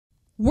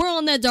We're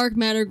on that dark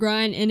matter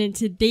grind, and in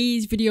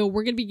today's video,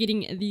 we're going to be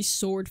getting the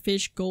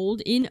Swordfish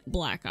Gold in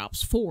Black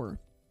Ops 4.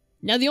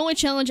 Now, the only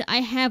challenge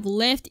I have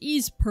left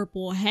is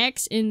Purple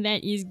Hex, and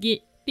that is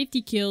get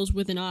 50 kills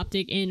with an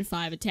optic and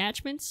 5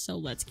 attachments, so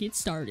let's get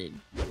started.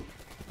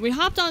 We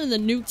hopped onto the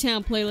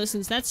Nuketown playlist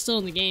since that's still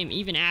in the game,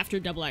 even after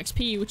double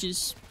XP, which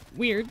is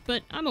weird,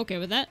 but I'm okay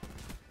with that.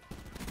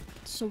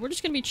 So we're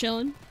just going to be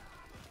chilling,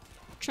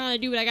 trying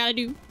to do what I gotta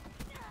do.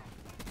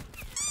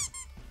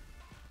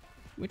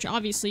 Which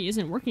obviously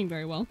isn't working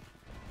very well.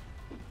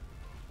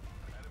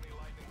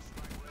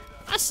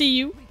 I see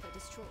you.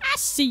 I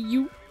see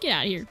you. Get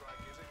out of here.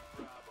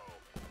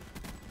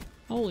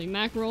 Holy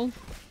mackerel.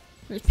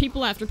 There's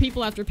people after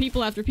people after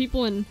people after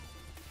people, and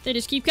they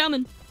just keep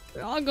coming.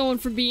 They're all going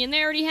for B, and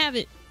they already have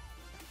it.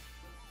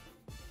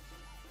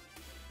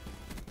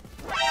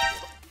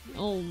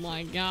 Oh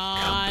my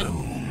god.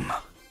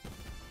 Kaboom.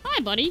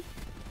 Hi, buddy.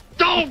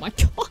 Don't! Oh my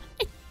god.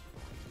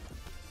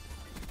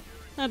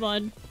 Hi,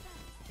 bud.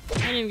 I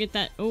didn't even get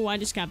that. Oh, I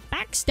just got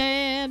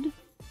backstabbed.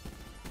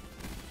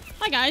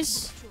 Hi,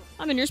 guys.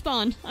 I'm in your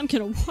spawn. I'm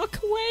gonna walk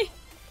away.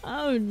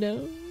 Oh,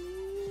 no.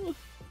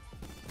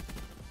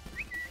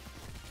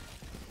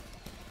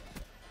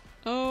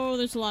 Oh,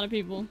 there's a lot of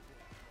people.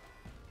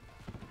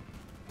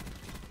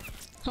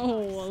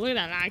 Oh, look at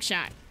that long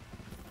shot.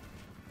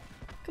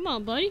 Come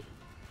on, buddy.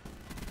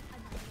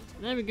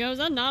 There we go. Is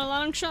that not a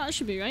long shot? It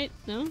should be, right?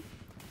 No?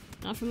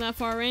 Not from that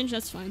far range?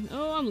 That's fine.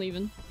 Oh, I'm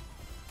leaving.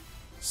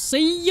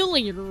 See you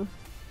later.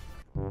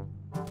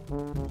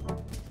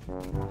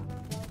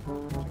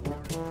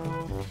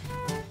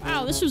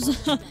 Wow, this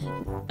was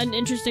an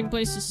interesting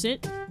place to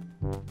sit.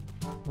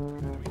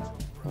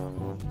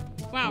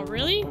 Wow,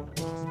 really?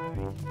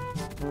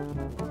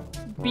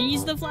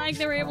 B's the flag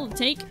they were able to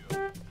take?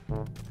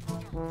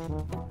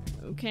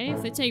 Okay,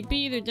 if they take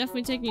B, they're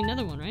definitely taking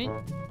another one, right?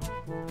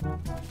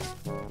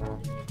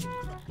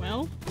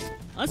 Well,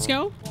 let's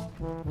go.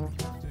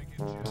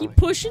 Keep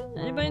pushing.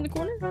 Anybody in the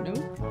corner?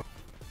 No.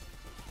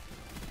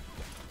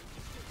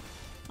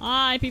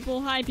 Hi,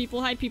 people. Hi,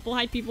 people. Hi, people.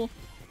 Hi, people.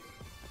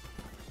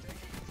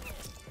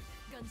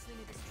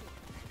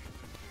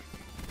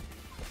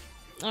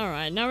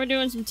 Alright, now we're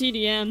doing some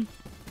TDM. Doing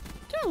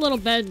a little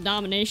bed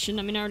domination.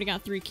 I mean, I already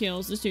got 3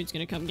 kills. This dude's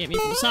gonna come get me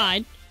from the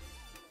side.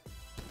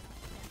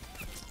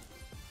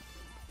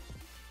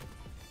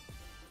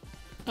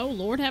 Oh,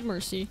 Lord have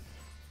mercy.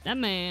 That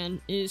man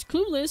is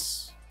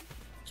clueless.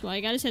 That's why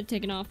he got his head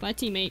taken off by a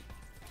teammate.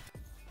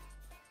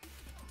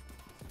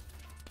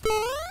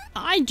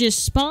 I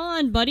just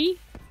spawned, buddy.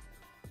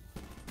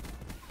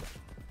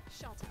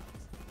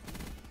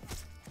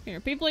 Here,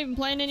 are people even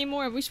playing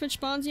anymore? Have we switched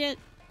spawns yet?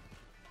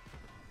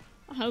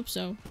 I hope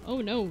so.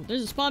 Oh no,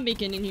 there's a spawn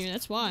beacon in here,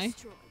 that's why.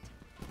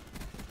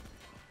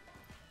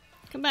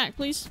 Come back,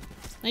 please.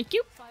 Thank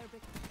you.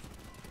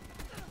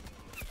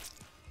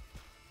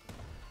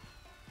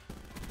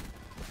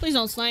 Please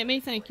don't snipe me,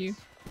 thank you.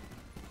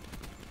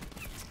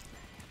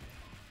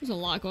 There's a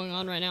lot going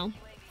on right now.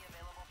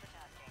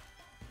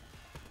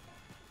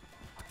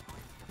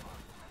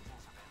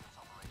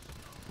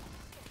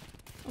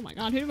 Oh my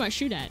god, who do I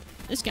shoot at?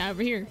 This guy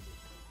over here.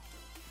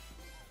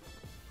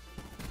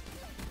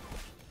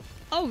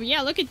 Oh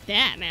yeah, look at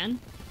that, man.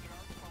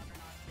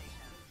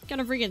 Got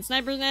a freaking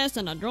sniper's nest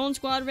and a drone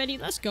squad ready.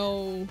 Let's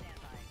go.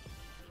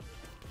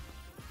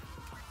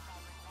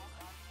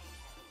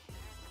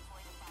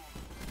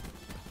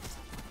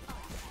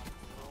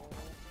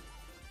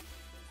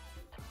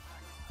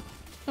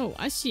 Oh,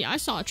 I see. I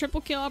saw a triple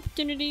kill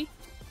opportunity.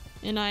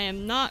 And I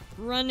am not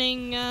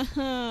running,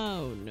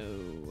 oh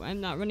no.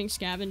 I'm not running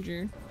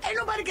scavenger. Ain't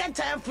nobody got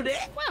time for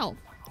that. Well,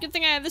 good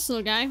thing I have this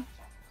little guy.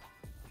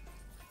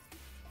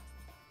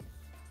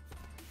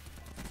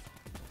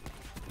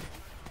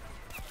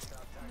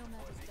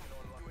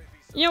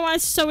 You know why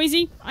it's so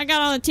easy? I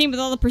got on a team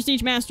with all the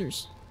Prestige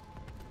Masters.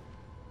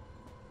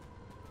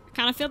 I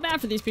kind of feel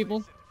bad for these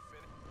people.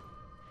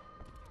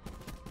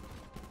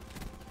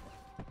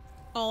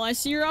 All I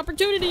see are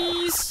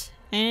opportunities!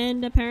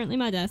 And apparently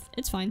my death.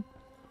 It's fine.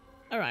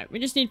 Alright, we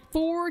just need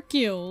 4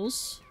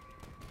 kills.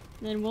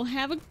 Then we'll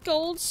have a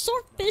gold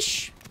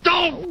swordfish.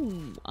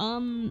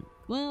 Oh,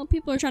 well,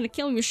 people are trying to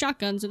kill me with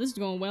shotguns, so this is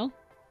going well.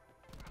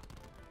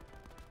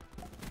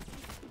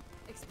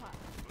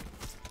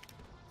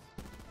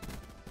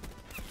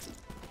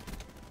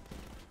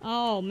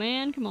 Oh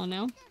man, come on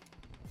now.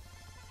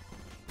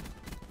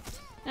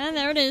 And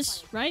there it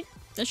is, right?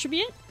 That should be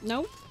it?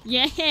 No?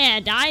 Yeah,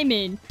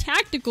 diamond!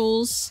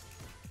 Tacticals!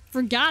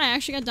 Forgot I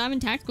actually got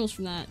diamond tacticals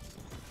from that.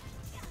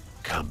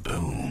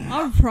 Kaboom.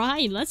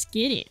 Alright, let's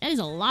get it. That is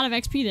a lot of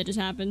XP that just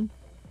happened.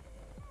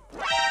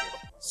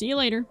 See you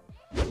later.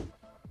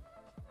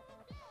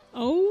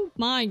 Oh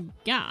my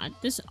god,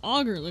 this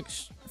auger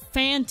looks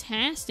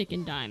fantastic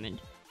in diamond.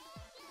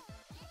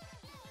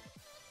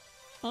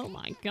 Oh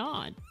my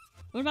god.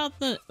 What about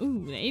the...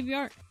 Ooh, the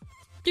AVR...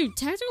 Dude,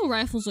 tactical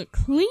rifles look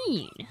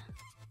clean.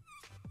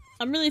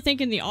 I'm really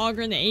thinking the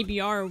auger and the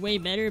ABR are way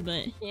better,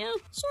 but yeah,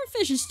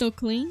 swordfish is still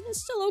clean.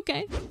 It's still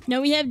okay.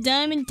 Now we have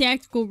diamond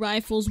tactical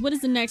rifles. What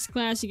is the next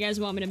class you guys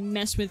want me to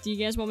mess with? You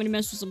guys want me to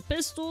mess with some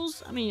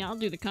pistols? I mean, I'll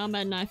do the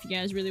combat knife if you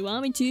guys really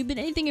want me to, but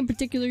anything in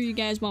particular you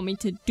guys want me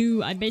to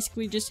do, I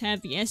basically just have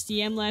the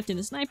SDM left and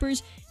the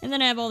snipers, and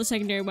then I have all the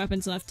secondary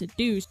weapons left to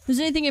do. If there's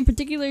anything in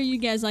particular you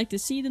guys like to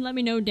see, then let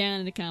me know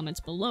down in the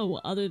comments below.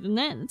 Other than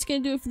that, that's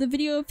gonna do it for the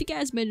video. If you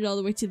guys made it all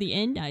the way to the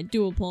end, I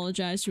do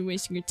apologize for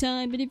wasting your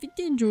time, but if you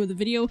did enjoy the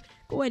video,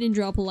 go ahead and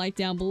drop a like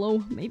down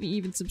below, maybe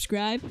even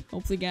subscribe.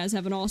 Hopefully you guys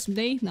have an awesome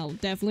day, and I'll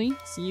definitely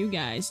see you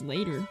guys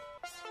later.